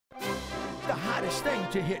hottest thing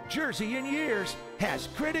to hit Jersey in years has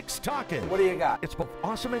critics talking. What do you got? It's both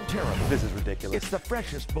awesome and terrible. This is ridiculous. It's the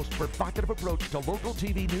freshest, most provocative approach to local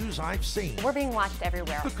TV news I've seen. We're being watched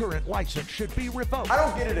everywhere. The current license should be revoked. I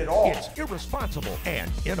don't get it at all. It's irresponsible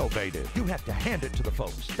and innovative. You have to hand it to the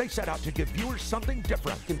folks. They set out to give viewers something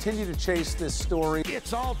different. Continue to chase this story.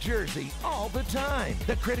 It's all Jersey, all the time.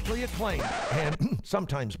 The critically acclaimed and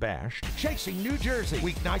sometimes bashed Chasing New Jersey.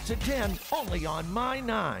 Weeknights at 10, only on My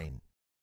 9.